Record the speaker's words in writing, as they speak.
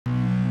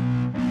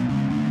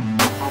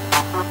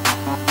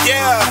You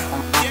know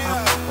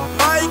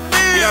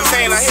what I'm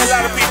saying? I hear a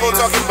lot of people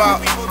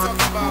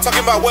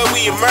talking about where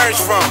we emerged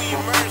from.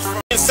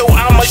 And so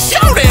I'ma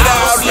shout it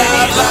out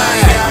loud.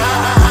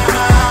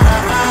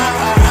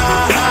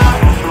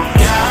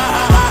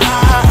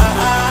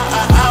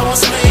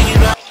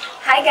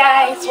 Hi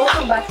guys,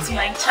 welcome back to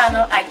my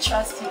channel. I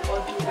trust you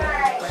all doing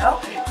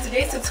well.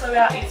 Today's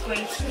tutorial is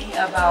going to be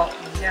about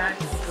yarn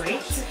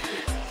braids,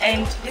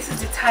 and this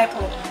is the type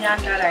of yarn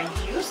that I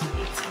use.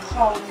 It's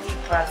called the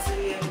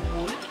Brazilian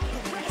wool.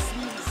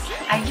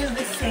 I use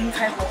the same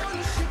type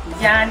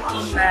of yarn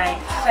in my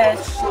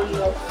first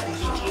follow-up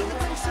video,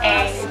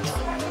 and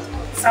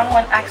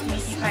someone asked me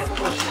if I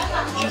could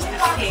use the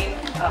same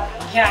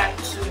yarn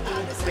to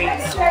do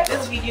braids. So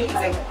this video is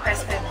a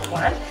requested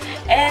one,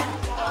 and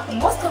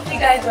most of you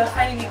guys are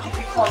finding it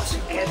difficult to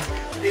get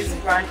this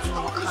brand in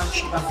your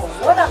country. But for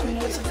what I've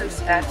noticed is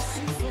that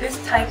this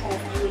type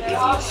of wool is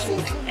not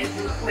sold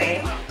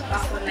everywhere. But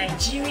for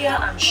Nigeria,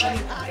 I'm sure you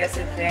can get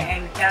it there,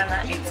 and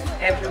Ghana, it's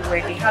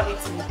everywhere. They have it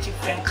in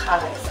different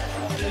colors: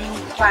 blue,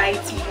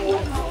 white,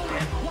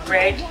 mauve,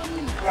 red,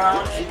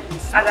 brown,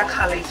 other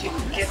colors. You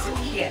can get it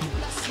here.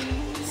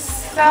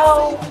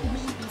 So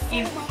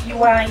if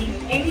you are in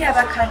any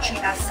other country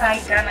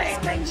aside Ghana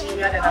and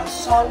Nigeria, then I'm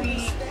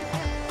sorry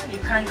you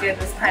can't get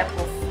this type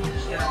of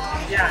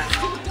yarn.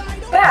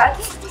 But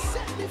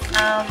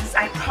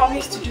I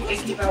promised to do a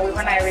giveaway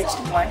when I reached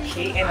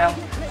 1K, and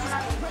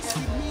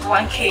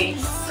 1K.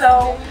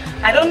 So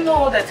I don't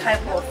know the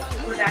type of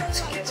product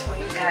to get for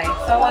you guys.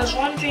 So I was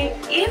wondering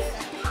if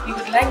you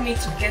would like me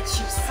to get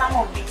you some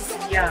of these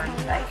yarn,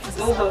 like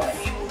those of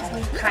you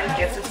who can't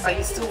get it but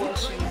you still want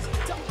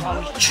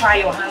to try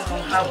your hands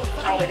on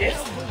how it is.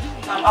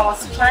 I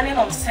was planning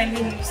on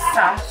sending you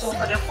some. So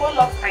for the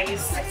follow-up I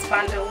used 6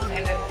 bundles,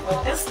 and then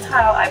for this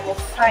style I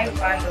bought 5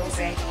 bundles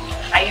and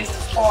I used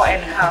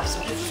 4.5. So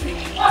this is the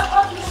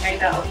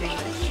remainder of the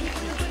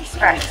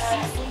price.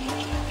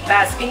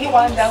 That's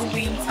anyone that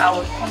wins, I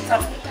will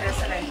contact the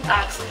person and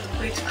ask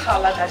which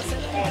color that they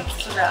want,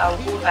 so that I'll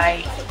go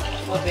buy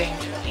for them.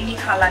 Any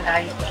color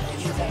that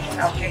you want,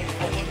 I'll get it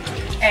for you.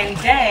 And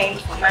then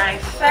my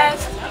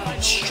first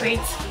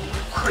straight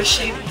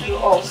crochet video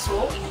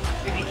also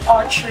with the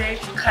ultra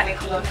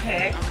caniculum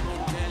hair,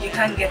 you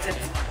can get it.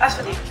 As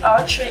for the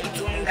ultra,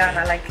 it's only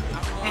Ghana. Like,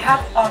 they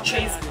have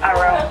ultras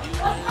around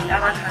in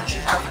other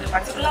countries, but for the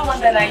particular one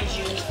that I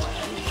used,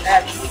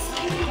 that's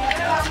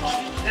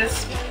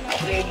this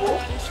label,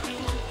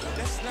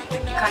 you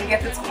can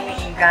get it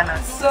only in Ghana.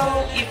 So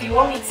if you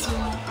want me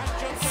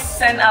to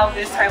send out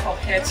this type of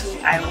hair too,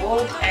 I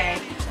would.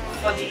 And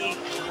for the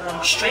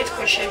straight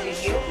crochet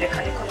video, the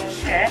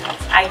caniculum hair,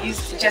 I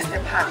used just a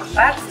pack.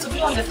 But to be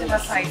on the safer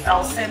side,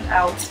 I'll send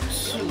out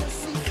 2.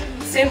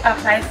 Same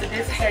applies to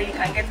this hair. You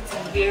can get it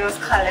in various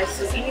colors.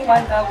 So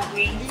anyone that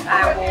wins,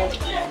 I will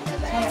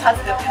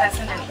contact the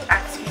person and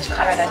ask which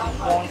color that you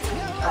want.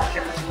 I'll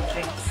get it for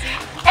them.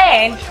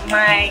 And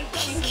my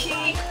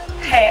Kinky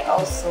hair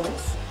also,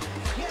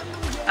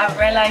 I've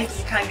realized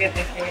you can't get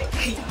the hair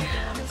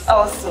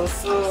also.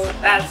 So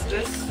that's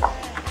this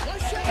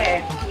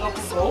hair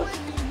logo.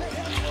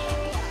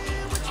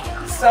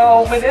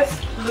 So with this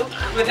look,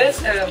 with this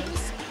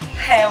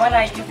hair, when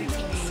I used it in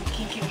the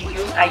Kinky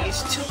video, I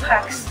used 2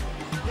 packs,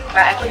 but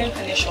I couldn't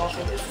finish all.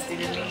 So this is the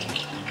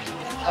remaining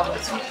of the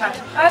 2 packs.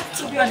 But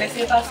to be on the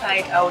safer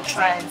side, I will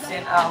try and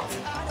send out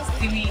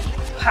 3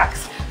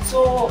 packs.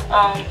 So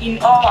in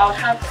all, I'll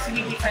have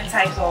 3 different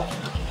types of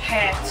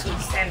hair to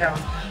send out.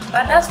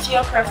 But that's to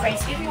your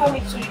preference. If you want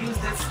me to use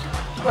this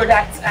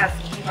product as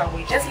a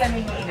giveaway, just let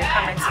me know in the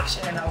comment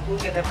section and I'll go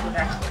get the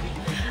product for you.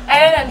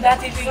 Other than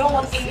that, if you don't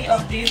want any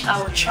of this, I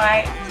will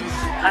try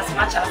as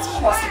much as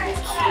possible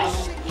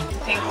to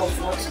think of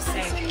what to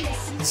send,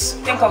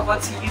 think of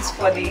what to use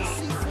for the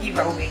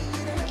giveaway.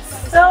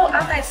 So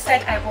as I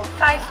said, I bought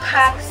 5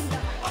 packs,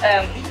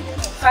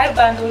 5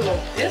 bundles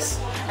of this.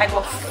 I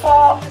got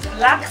 4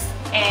 blacks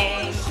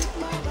and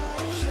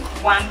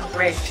 1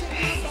 red.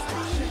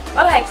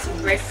 Not like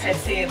red per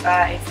se,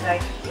 but it's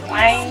like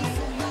wine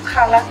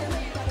color.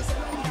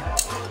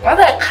 Once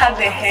I cut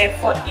the hair,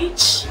 for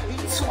each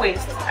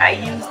twist I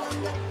used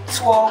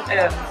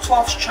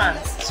 12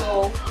 strands.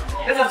 So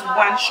this is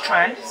 1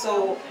 strand,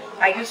 so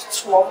I used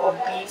 12 of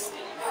these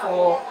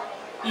for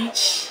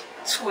each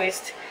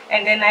twist.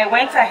 And then I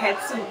went ahead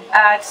to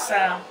add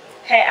some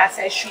hair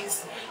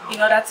accessories in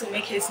order to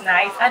make it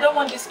nice. I don't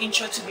want this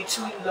intro to be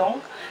too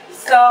long,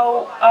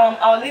 so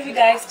I'll leave you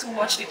guys to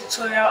watch the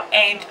tutorial,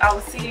 and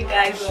I'll see you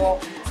guys all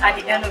at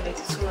the end of the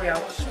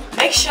tutorial.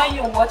 Make sure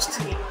you watch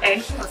to the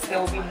end because there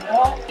will be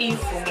more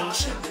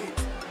information.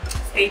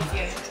 Stay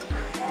tuned.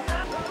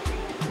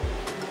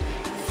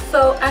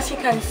 So as you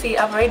can see,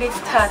 I've already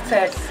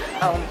started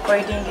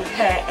braiding the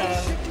hair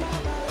and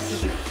to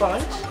the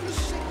front.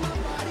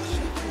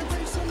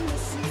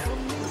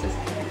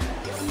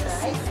 This is the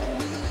side,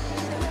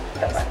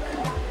 the back.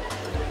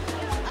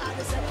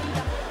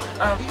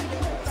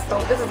 So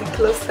this is the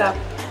close-up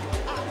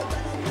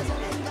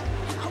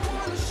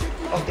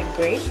of the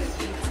braid.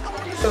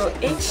 So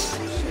each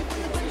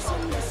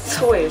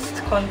twist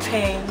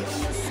contains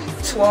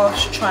 12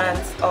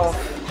 strands of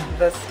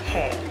this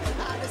hair.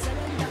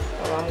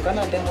 So I'm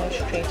gonna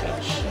demonstrate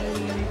and show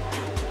you.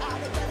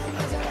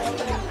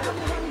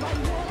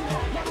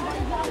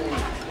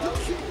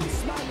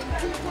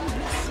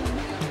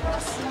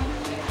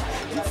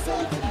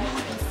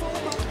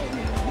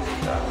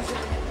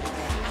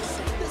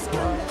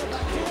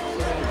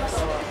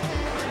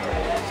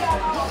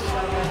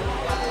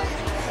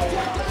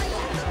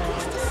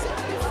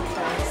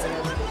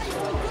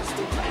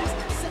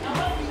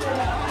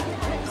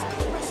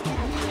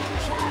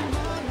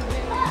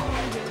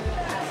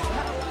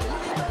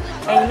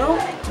 And you know,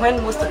 when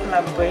most people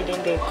are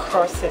braiding, they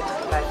cross it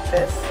like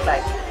this.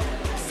 Like,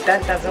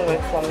 that doesn't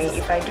work for me.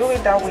 If I do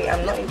it that way,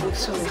 I'm not able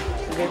to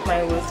braid my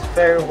roots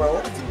very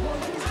well.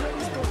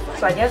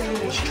 So I just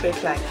leave it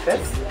straight like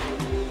this.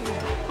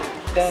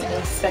 Then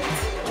insert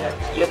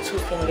your 2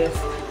 fingers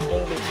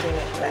in between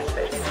it like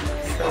this.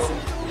 So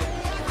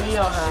in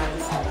your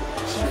hands,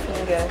 2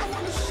 fingers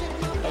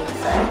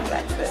inside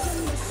like this.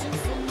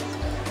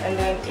 And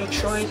then you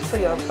throw it to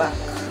your back.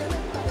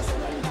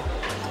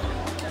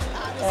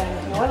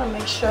 And you want to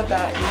make sure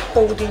that you're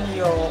holding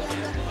your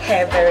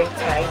hair very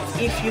tight.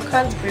 If you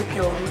can't grip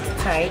your roots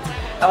tight,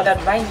 I would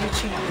advise you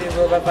to use a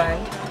rubber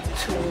band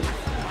to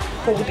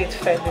hold it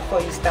first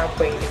before you start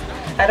braiding.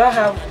 I don't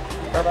have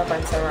rubber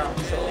bands around,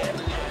 so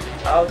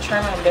I'll try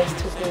my best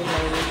to hold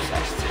my roots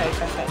as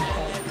tight as I can.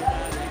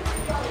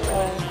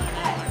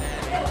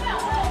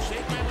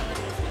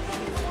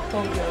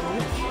 Hold your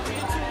roots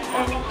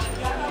and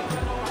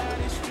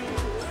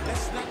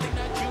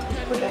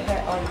put the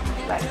hair on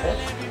like this.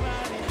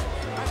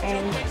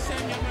 And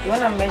you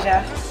want to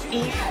measure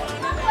if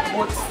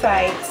both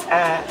sides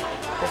are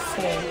the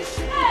same.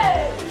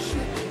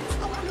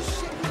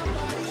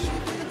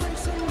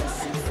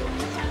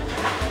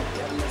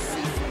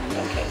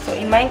 Okay, so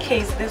in my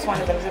case, this one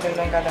is a little bit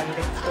longer than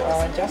this, so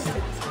I'll adjust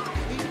it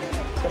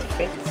to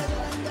fit.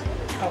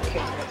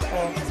 Okay, so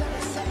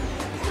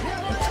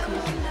it's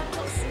good.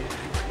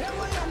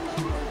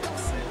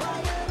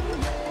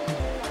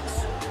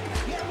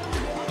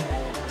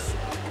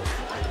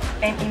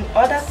 And in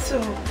order to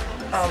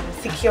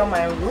secure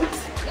my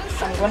roots,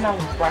 I'm gonna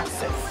wrap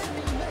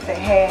the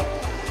hair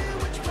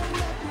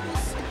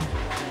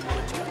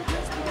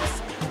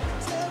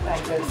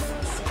like this,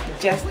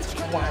 just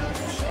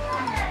once.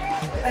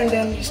 And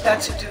then you start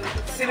to do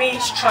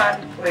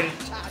 3-strand braid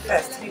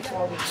first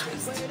before we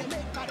twist.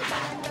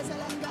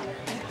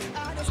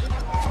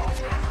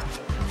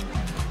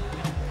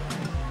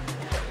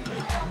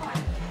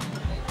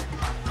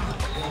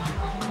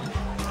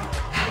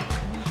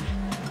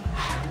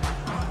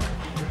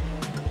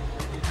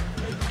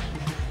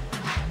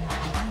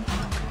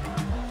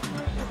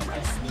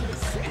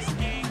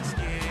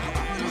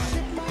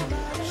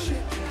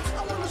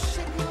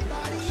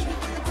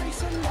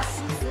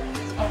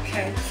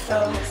 Okay, so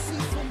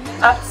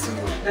up to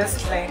this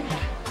length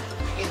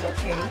is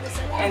okay.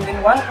 And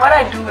then what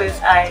I do is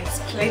I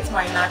split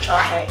my natural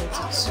hair into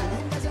 2.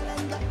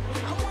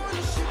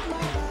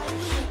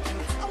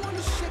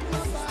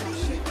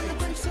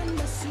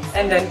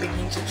 And then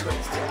begin to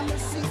twist.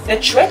 The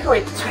trick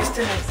with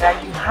twisting is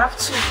that you have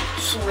to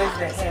twist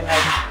the hair,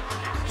 like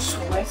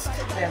twist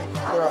them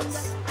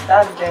across.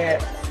 That's the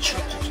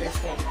trick to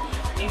twisting.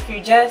 If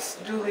you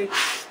just do it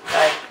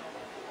like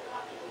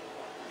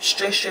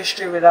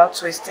straight without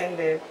twisting,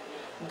 the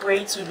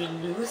braids will be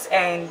loose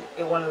and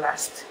it won't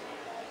last.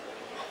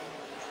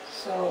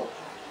 So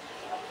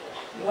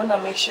you want to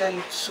make sure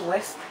you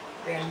twist,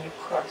 then you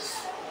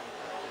cross.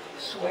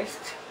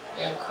 Twist,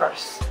 then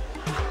cross.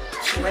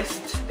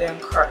 Twist, then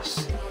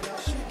cross.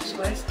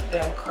 Twist,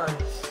 then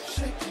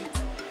cross.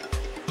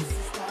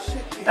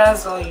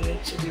 That's all you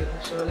need to do.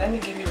 So let me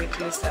give you a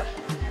close up.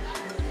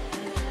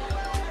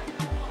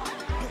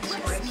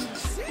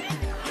 Twist,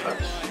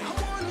 cross.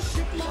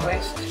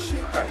 Twist,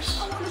 cross,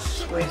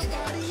 twist,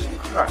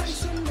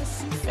 cross.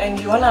 And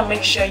you want to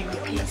make sure you're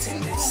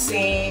repeating the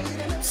same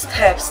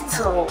steps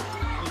till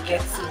you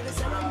get to the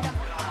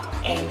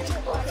end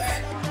of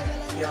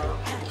your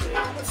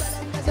braids.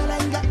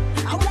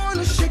 I want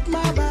to shake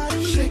my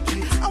body, shake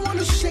it. I want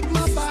to shake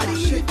my body,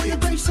 shake it. Your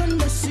grace and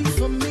mercy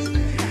for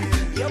me,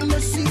 your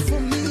mercy for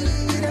me.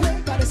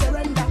 I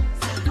surrender,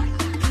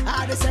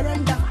 I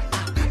surrender.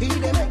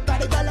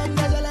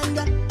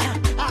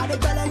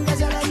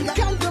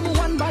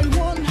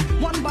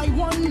 One by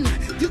one,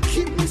 you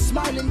keep me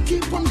smiling,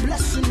 keep on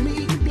blessing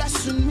me,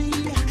 blessing me.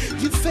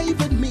 You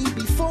favored me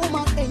before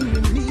my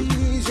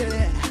enemies.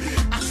 Yeah.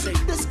 I say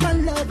this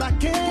kind of love I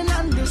can't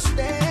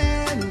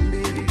understand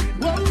it.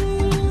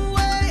 Whoa,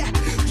 hey.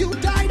 You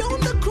died on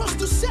the cross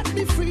to set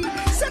me free,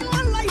 set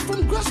my life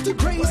from grace to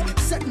grace,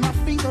 set my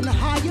feet on a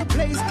higher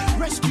place,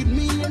 rescued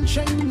me and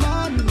changed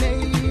my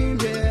name.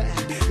 Yeah.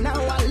 Now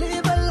I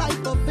live a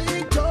life of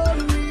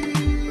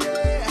victory.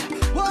 Yeah.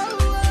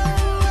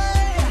 Whoa,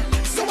 hey.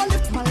 So I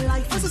lift my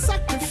life as a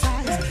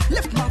sacrifice,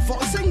 lift my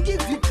voice and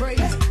give you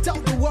praise. Tell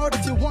the world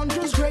of your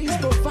wondrous grace,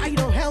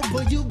 provider,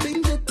 helper, you've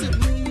been good to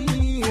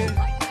me.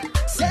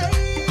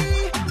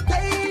 Say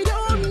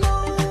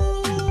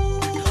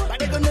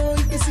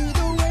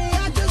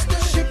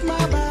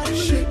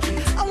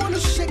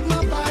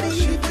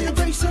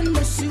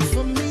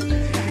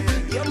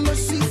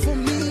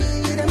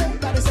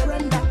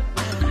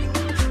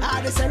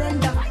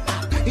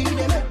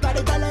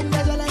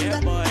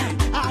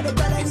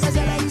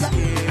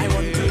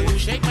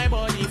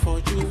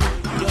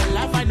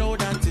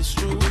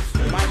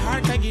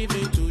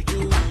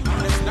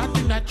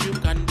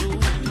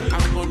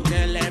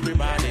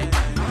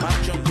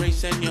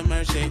and your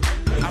mercy.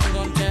 I'm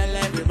gonna tell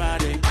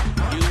everybody,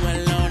 you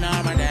alone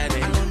are my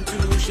daddy. I want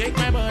to shake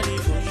my body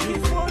for you.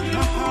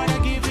 My heart, I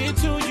give it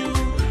to you.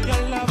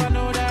 Your love, I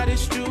know that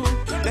it's true.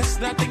 There's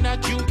nothing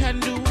that you can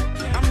do.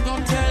 I'm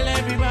gonna tell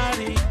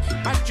everybody,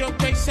 at your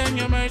grace and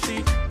your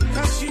mercy.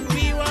 Cause you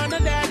be one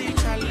of daddy,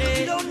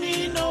 Charlie. You don't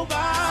need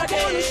nobody.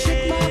 I wanna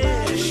shake my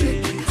body,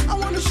 shake it. I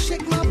wanna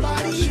shake my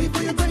body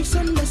for your grace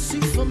and mercy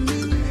for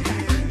me.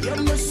 Your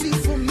mercy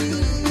for me.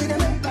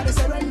 I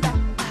surrender.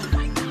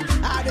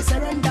 I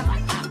surrender.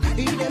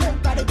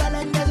 I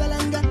balanga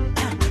zalanga.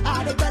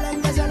 I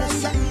balanga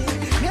zalanga.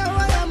 Yeah,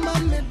 I am a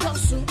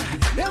medosu.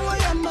 Yeah, I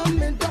am a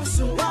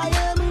medosu. I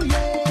am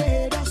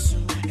ye dosu.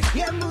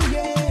 Yeah,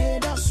 ye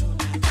dosu.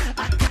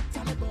 I can't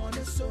tell me born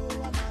so.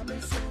 I'm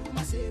a so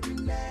my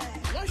saving there.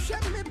 You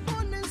shake me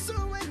born so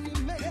when you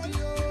make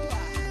you.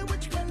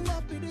 Which can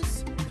love be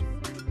this?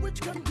 Which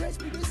can grace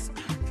be this?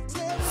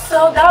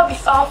 So that will be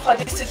all for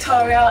this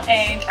tutorial,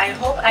 and I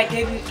hope I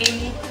gave you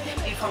any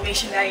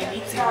information that you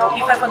need to know.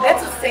 If I forget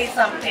to say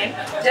something,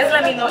 just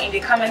let me know in the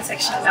comment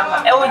section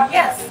down below. Oh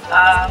yes,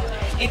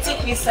 it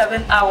took me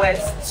 7 hours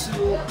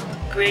to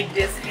braid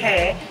this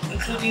hair,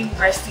 including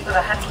resting, because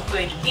I had to go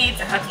and eat,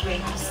 I had to go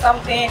and do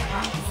something.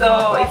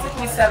 So it took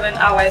me 7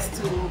 hours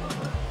to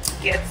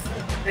get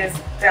this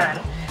done.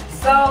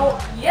 So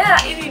yeah,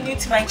 if you're new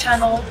to my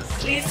channel,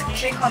 please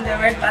click on the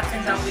red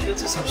button down below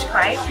to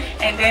subscribe,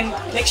 and then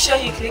make sure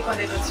you click on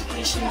the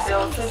notification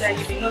bell so that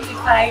you'll be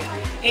notified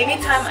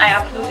anytime I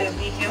upload a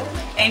video.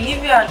 And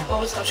if you're an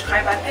old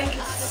subscriber, thank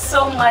you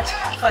so much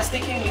for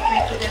sticking with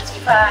me to this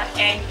far,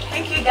 and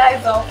thank you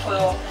guys all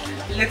for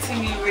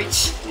letting me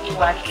reach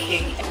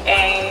 1K.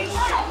 And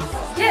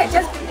yeah,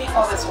 just give me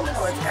all the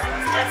support, guys.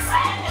 Just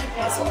keep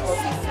on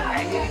supporting me.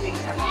 I really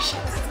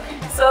appreciate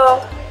it.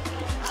 So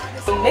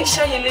make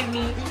sure you leave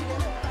me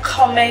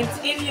comments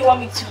if you want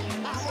me to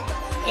use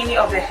any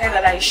of the hair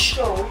that I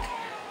showed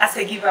as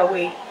a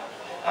giveaway.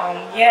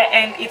 Yeah,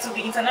 and it will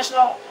be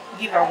international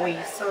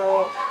giveaway,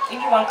 so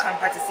anyone can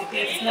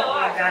participate. It's not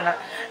only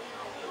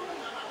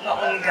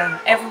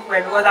Ghana,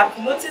 everywhere, because I've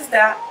noticed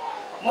that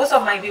most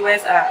of my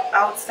viewers are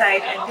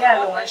outside and they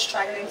are the ones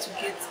struggling to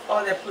get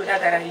all the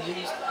product that I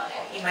used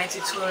in my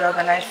tutorial,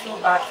 and I feel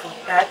bad for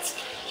that.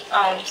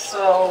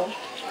 So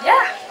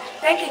yeah,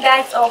 thank you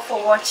guys all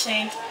for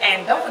watching,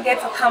 and don't forget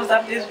to thumbs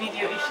up this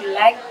video if you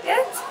liked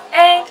it,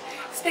 and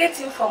stay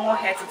tuned for more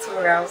hair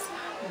tutorials.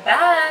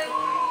 Bye.